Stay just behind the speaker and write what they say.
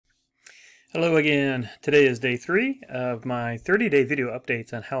Hello again. Today is day 3 of my 30-day video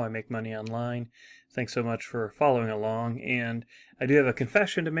updates on how I make money online. Thanks so much for following along. And I do have a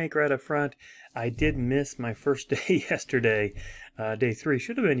confession to make right up front. I did miss my first day yesterday. Day 3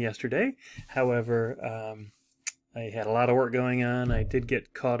 should have been yesterday. However, I had a lot of work going on. I did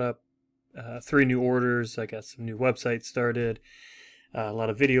get caught up. 3 new orders. I got some new websites started. A lot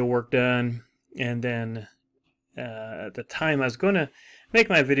of video work done. And then at the time I was going to make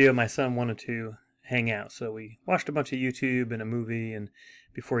my video, my son wanted to hang out. So we watched a bunch of YouTube and a movie, and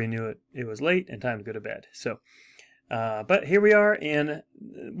before you knew it, it was late and time to go to bed. So, but here we are. And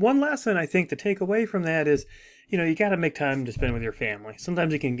one lesson I think to take away from that is, you got to make time to spend with your family.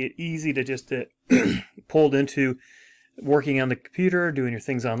 Sometimes it can get easy to just get pulled into working on the computer, doing your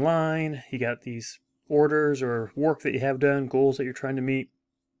things online. You got these orders or work that you have done, goals that you're trying to meet.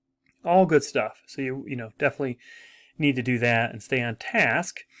 All good stuff. So you definitely need to do that and stay on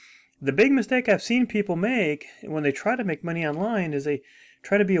task. The big mistake I've seen people make when they try to make money online is they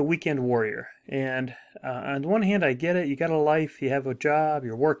try to be a weekend warrior. And on the one hand, I get it. You got a life, you have a job,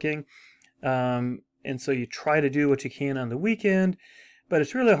 you're working, and so you try to do what you can on the weekend. But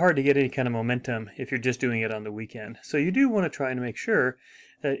it's really hard to get any kind of momentum if you're just doing it on the weekend. So you do want to try and make sure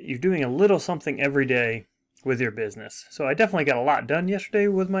that you're doing a little something every day with your business. So I definitely got a lot done yesterday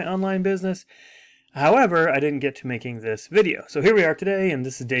with my online business. However, I didn't get to making this video. So here we are today, and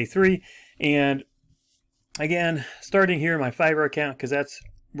this is day 3. And again, starting here my Fiverr account, because that's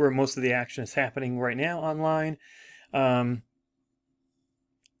where most of the action is happening right now online. My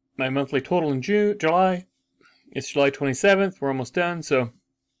monthly total in July, it's July 27th. We're almost done. So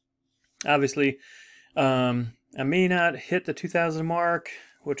obviously, I may not hit the 2,000 mark,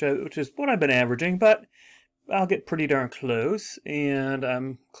 which is what I've been averaging, but I'll get pretty darn close, and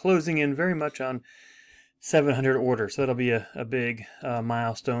I'm closing in very much on 700 orders. So that'll be a big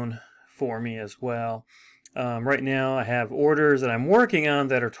milestone for me as well. Right now I have orders that I'm working on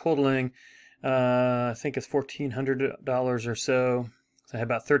that are totaling, I think it's $1,400 or so. So I have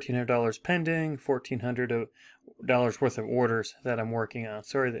about $1,300 pending, $1,400 worth of orders that I'm working on.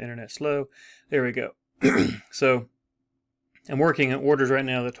 Sorry, the internet's slow. There we go. So I'm working on orders right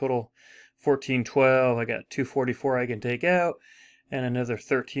now that total 1412. I got 244 I can take out, and another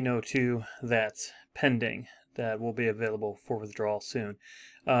 1302 that's pending that will be available for withdrawal soon.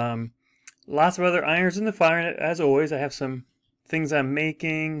 Lots of other irons in the fire. As always, I have some things I'm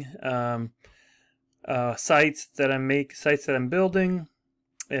making, sites that I'm building,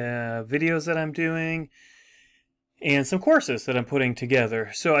 videos that I'm doing, and some courses that I'm putting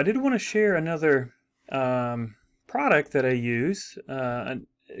together. So I did want to share another product that I use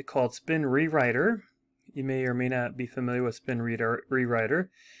called Spin Rewriter. You may or may not be familiar with Spin Rewriter.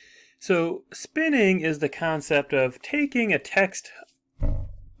 So spinning is the concept of taking a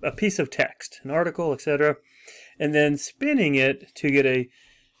piece of text, an article, etc., and then spinning it to get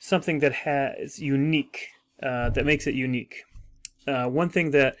something that has unique, that makes it unique. One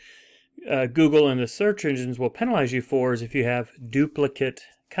thing that Google and the search engines will penalize you for is if you have duplicate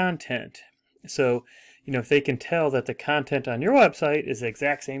content. So if they can tell that the content on your website is the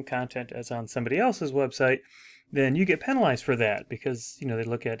exact same content as on somebody else's website, then you get penalized for that because, they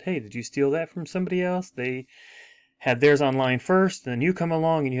look at, hey, did you steal that from somebody else? They had theirs online first, then you come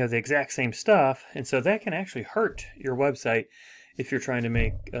along and you have the exact same stuff. And so that can actually hurt your website if you're trying to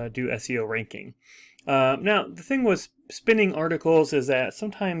do SEO ranking. Now, the thing with spinning articles is that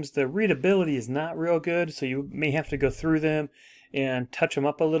sometimes the readability is not real good, so you may have to go through them and touch them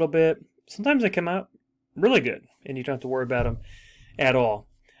up a little bit. Sometimes they come out really good, and you don't have to worry about them at all.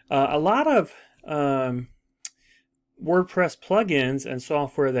 A lot of WordPress plugins and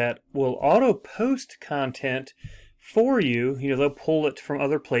software that will auto-post content for you, they'll pull it from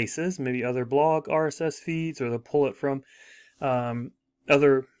other places, maybe other blog RSS feeds, or they'll pull it from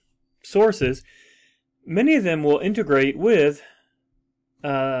other sources. Many of them will integrate with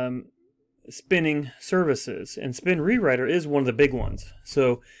spinning services, and Spin Rewriter is one of the big ones.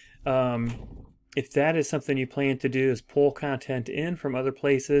 So if that is something you plan to do, is pull content in from other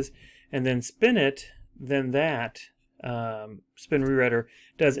places and then spin it, then that Spin Rewriter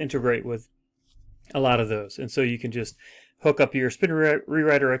does integrate with a lot of those. And so you can just hook up your Spin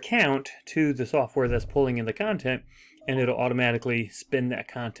Rewriter account to the software that's pulling in the content, and it'll automatically spin that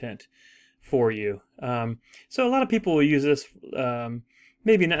content for you. So a lot of people will use this,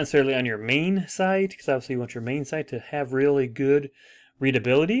 maybe not necessarily on your main site, because obviously you want your main site to have really good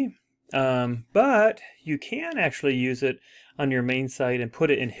readability. But you can actually use it on your main site and put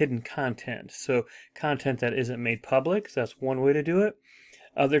it in hidden content. So content that isn't made public, so that's one way to do it.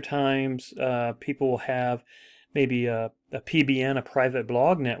 Other times people will have maybe a PBN, a private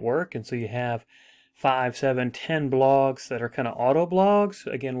blog network, and so you have 5, 7, 10 blogs that are kind of auto blogs,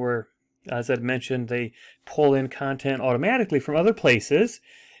 again, where, as I'd mentioned, they pull in content automatically from other places,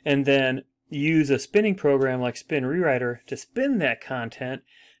 and then use a spinning program like Spin Rewriter to spin that content,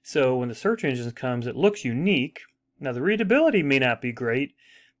 so when the search engine comes, it looks unique. Now, the readability may not be great,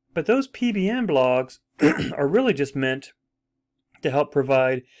 but those PBN blogs are really just meant to help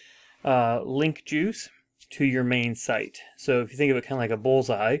provide link juice to your main site. So if you think of it kind of like a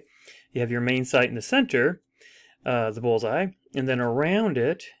bullseye, you have your main site in the center, the bullseye, and then around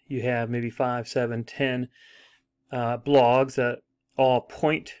it you have maybe 5, 7, 10 blogs that all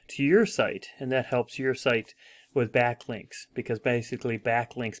point to your site, and that helps your site with backlinks, because basically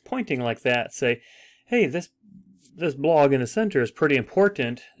backlinks pointing like that say, hey, this blog in the center is pretty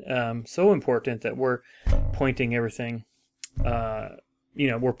important, so important that we're pointing everything,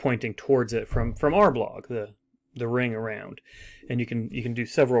 we're pointing towards it from our blog, the ring around, and you can do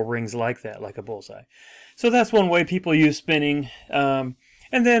several rings like that, like a bullseye. So that's one way people use spinning. And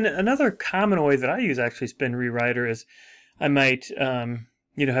then another common way that I use actually Spin Rewriter is I might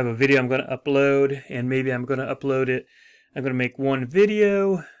have a video I'm going to upload, and maybe I'm going to upload it. I'm going to make one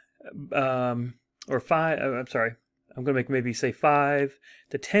video, or 5. I'm going to make maybe say 5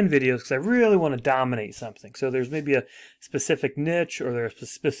 to 10 videos because I really want to dominate something. So there's maybe a specific niche, or there's a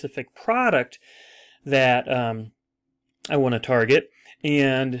specific product that I want to target,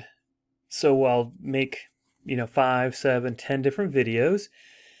 and so I'll make 5, 7, 10 different videos.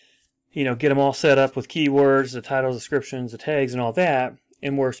 Get them all set up with keywords, the titles, descriptions, the tags, and all that.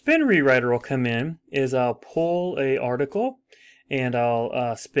 And where Spin Rewriter will come in is I'll pull a article and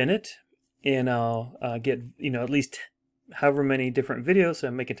I'll spin it, and I'll get at least however many different videos. So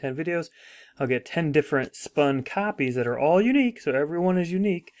I'm making 10 videos. I'll get 10 different spun copies that are all unique, so everyone is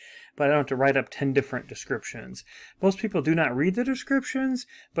unique, but I don't have to write up 10 different descriptions. Most people do not read the descriptions,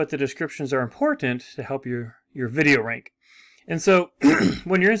 but the descriptions are important to help your video rank. And so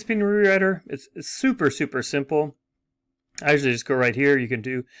when you're in Spin Rewriter, it's super, super simple. I usually just go right here. You can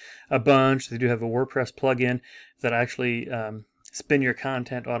do a bunch. They do have a WordPress plugin that actually spin your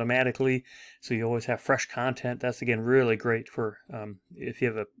content automatically, so you always have fresh content. That's, again, really great for if you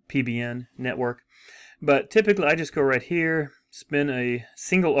have a PBN network. But typically I just go right here, spin a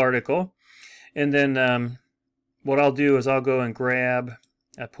single article, and then what I'll do is I'll go and grab,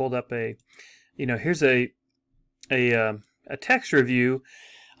 I pulled up here's a text review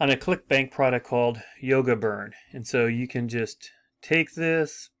on a ClickBank product called Yoga Burn. And so you can just take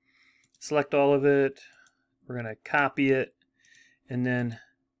this, select all of it, we're going to copy it, and then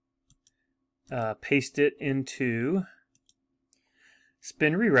paste it into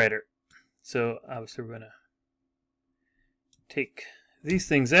Spin Rewriter. So obviously we're going to take these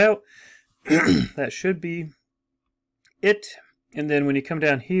things out. That should be it. And then when you come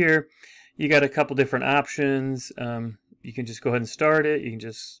down here, you got a couple different options. You can just go ahead and start it. You can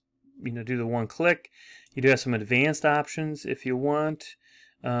just do the one click. You do have some advanced options if you want.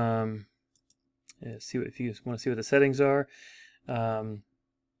 If you want to see what the settings are. If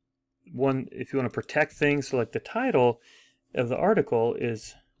you want to protect things, so like the title of the article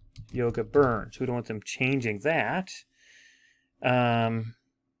is Yoga Burn, so we don't want them changing that.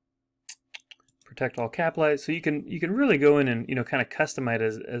 Protect all capitalized, so you can really go in and kind of customize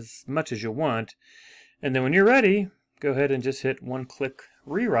it as much as you want. And then when you're ready, go ahead and just hit one-click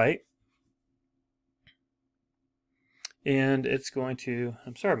rewrite, and it's going to,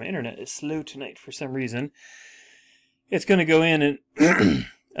 I'm sorry, my internet is slow tonight for some reason. It's going to go in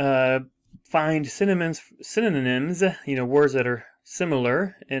and find synonyms, words that are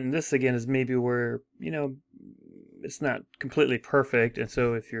similar. And this, again, is maybe where, it's not completely perfect. And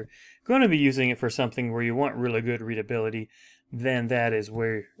so if you're going to be using it for something where you want really good readability, then that is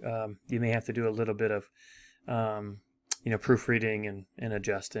where you may have to do a little bit of, proofreading and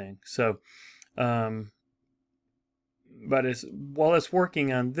adjusting. So, but while it's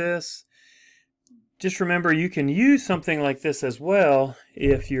working on this, just remember you can use something like this as well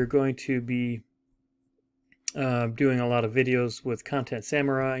if you're going to be doing a lot of videos with Content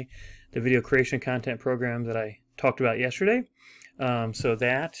Samurai, the video creation content program that I talked about yesterday. So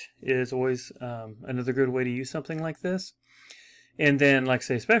that is always another good way to use something like this. And then, like I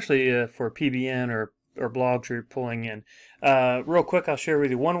say, especially for PBN or blogs you're pulling in. Real quick, I'll share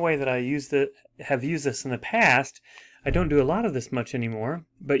with you one way that I have used this in the past. I don't do a lot of this much anymore,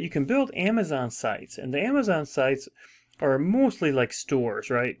 but you can build Amazon sites. And the Amazon sites are mostly like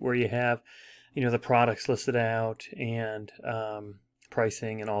stores, right? Where you have, the products listed out and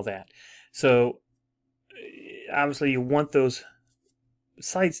pricing and all that. So obviously you want those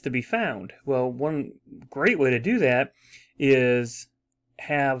sites to be found? Well, one great way to do that is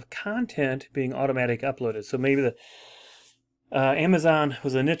have content being automatic uploaded. So maybe the Amazon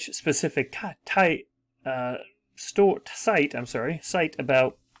was a niche specific site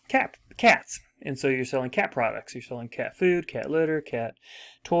about cats. And so you're selling cat products. You're selling cat food, cat litter, cat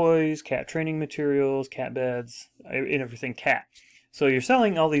toys, cat training materials, cat beds, everything cat. So you're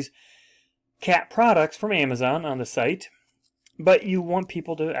selling all these cat products from Amazon on the site, but you want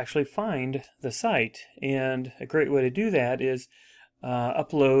people to actually find the site. And a great way to do that is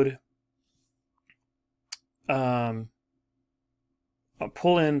upload, pull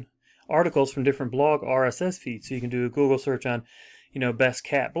in articles from different blog RSS feeds. So you can do a Google search on, best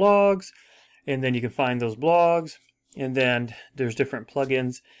cat blogs, and then you can find those blogs, and then there's different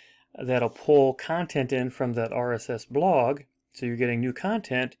plugins that'll pull content in from that RSS blog, so you're getting new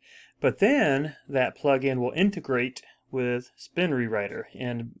content, but then that plugin will integrate with Spin Rewriter,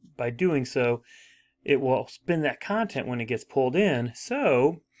 and by doing so, it will spin that content when it gets pulled in,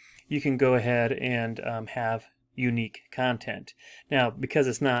 so you can go ahead and have unique content. Now, because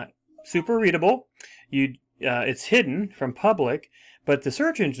it's not super readable, it's hidden from public, but the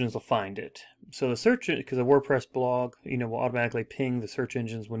search engines will find it. So the search, because a WordPress blog, will automatically ping the search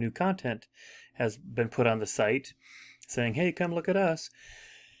engines when new content has been put on the site, saying, hey, come look at us.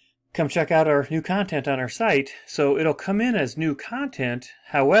 Come check out our new content on our site. So it'll come in as new content.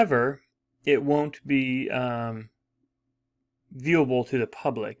 However, it won't be viewable to the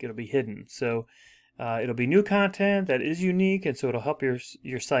public. It'll be hidden. So it'll be new content that is unique, and so it'll help your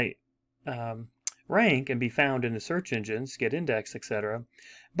site rank and be found in the search engines, get indexed, etc.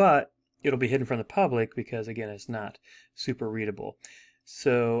 But it'll be hidden from the public because, again, it's not super readable.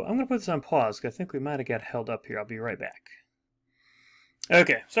 So I'm going to put this on pause because I think we might have got held up here. I'll be right back.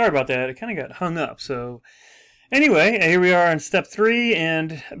 Okay, sorry about that. It kind of got hung up. So anyway, here we are on step 3,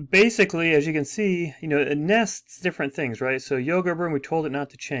 and basically, as you can see, it nests different things, right? So Yoga Burn, we told it not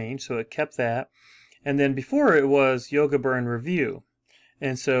to change, so it kept that. And then before it was Yoga Burn Review,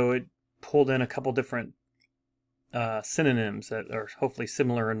 and so it pulled in a couple different synonyms that are hopefully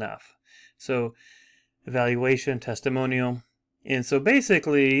similar enough. So evaluation, testimonial. And so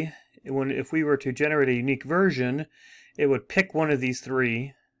basically, if we were to generate a unique version, it would pick one of these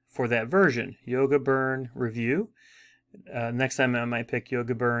 3 for that version. Yoga Burn Review. Next time I might pick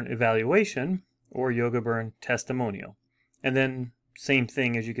Yoga Burn Evaluation or Yoga Burn Testimonial. And then same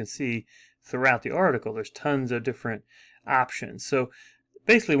thing, as you can see throughout the article, there's tons of different options. So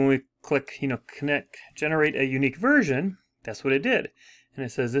basically, when we click, generate a unique version, that's what it did. And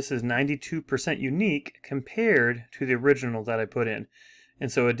it says this is 92% unique compared to the original that I put in.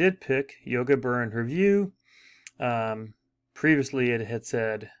 And so it did pick Yoga Burn Review. Previously it had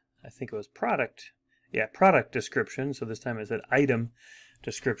said, I think it was product description. So this time it said item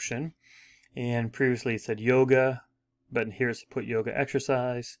description. And previously it said yoga, but here it's put yoga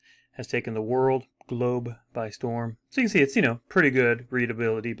exercise, has taken the world globe by storm. So you can see it's, pretty good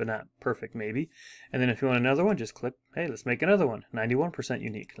readability, but not perfect maybe. And then if you want another one, just click, hey, let's make another one, 91%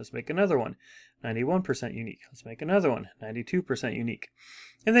 unique. Let's make another one, 91% unique. Let's make another one, 92% unique.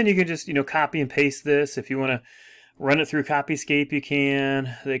 And then you can just, copy and paste this. If you want to run it through Copyscape, you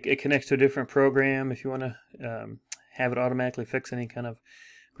can. It connects to a different program if you want to have it automatically fix any kind of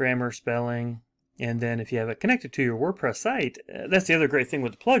grammar, spelling. And then if you have it connected to your WordPress site, that's the other great thing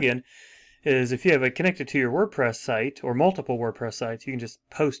with the plugin, is if you have it connected to your WordPress site or multiple WordPress sites, you can just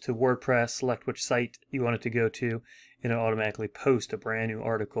post to WordPress, select which site you want it to go to, and it'll automatically post a brand new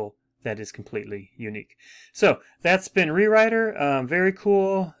article that is completely unique. So that's Spin Rewriter. Very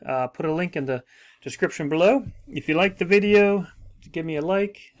cool. Put a link in the description below. If you liked the video, give me a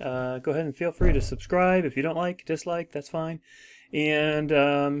like. Go ahead and feel free to subscribe. If you don't like, dislike, that's fine. And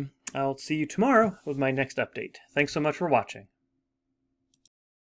I'll see you tomorrow with my next update. Thanks so much for watching.